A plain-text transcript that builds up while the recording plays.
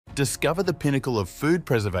Discover the pinnacle of food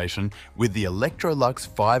preservation with the Electrolux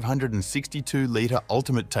 562-litre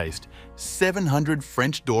UltimateTaste 700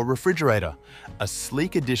 French door refrigerator, a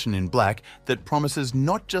sleek edition in black that promises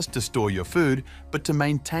not just to store your food, but to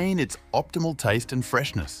maintain its optimal taste and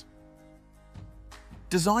freshness.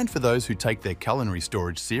 Designed for those who take their culinary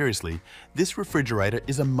storage seriously, this refrigerator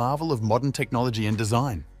is a marvel of modern technology and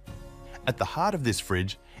design. At the heart of this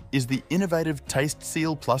fridge is the innovative Taste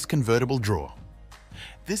Seal Plus convertible drawer.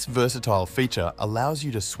 This versatile feature allows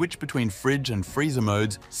you to switch between fridge and freezer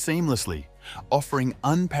modes seamlessly, offering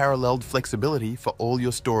unparalleled flexibility for all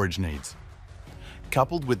your storage needs.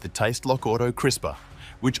 Coupled with the Taste Lock Auto Crisper,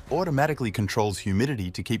 which automatically controls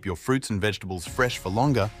humidity to keep your fruits and vegetables fresh for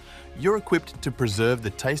longer, you're equipped to preserve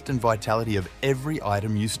the taste and vitality of every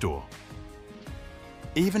item you store.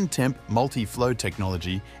 Even Temp multi-flow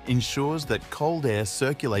technology ensures that cold air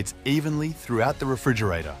circulates evenly throughout the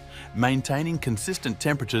refrigerator, maintaining consistent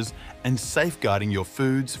temperatures and safeguarding your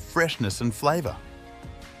food's freshness and flavour.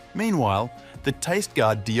 Meanwhile, the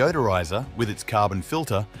TasteGuard deodorizer, with its carbon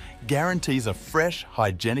filter, guarantees a fresh,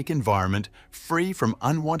 hygienic environment free from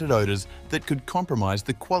unwanted odours that could compromise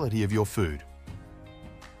the quality of your food.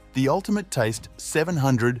 The UltimateTaste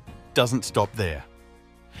 700 doesn't stop there.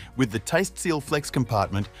 With the Taste Seal Flex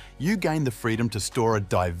compartment, you gain the freedom to store a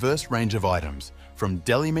diverse range of items, from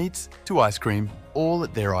deli meats to ice cream, all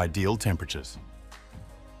at their ideal temperatures.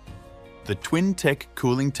 The Twin-Tech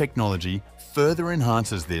cooling technology further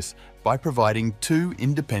enhances this by providing two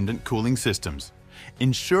independent cooling systems,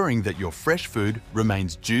 ensuring that your fresh food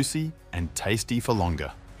remains juicy and tasty for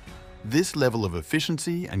longer. This level of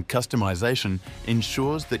efficiency and customization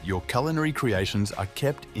ensures that your culinary creations are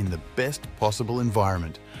kept in the best possible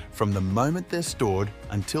environment, from the moment they're stored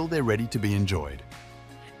until they're ready to be enjoyed.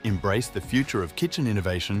 Embrace the future of kitchen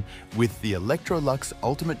innovation with the Electrolux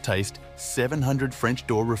UltimateTaste 700 French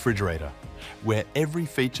door refrigerator, where every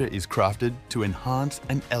feature is crafted to enhance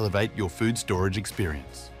and elevate your food storage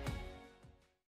experience.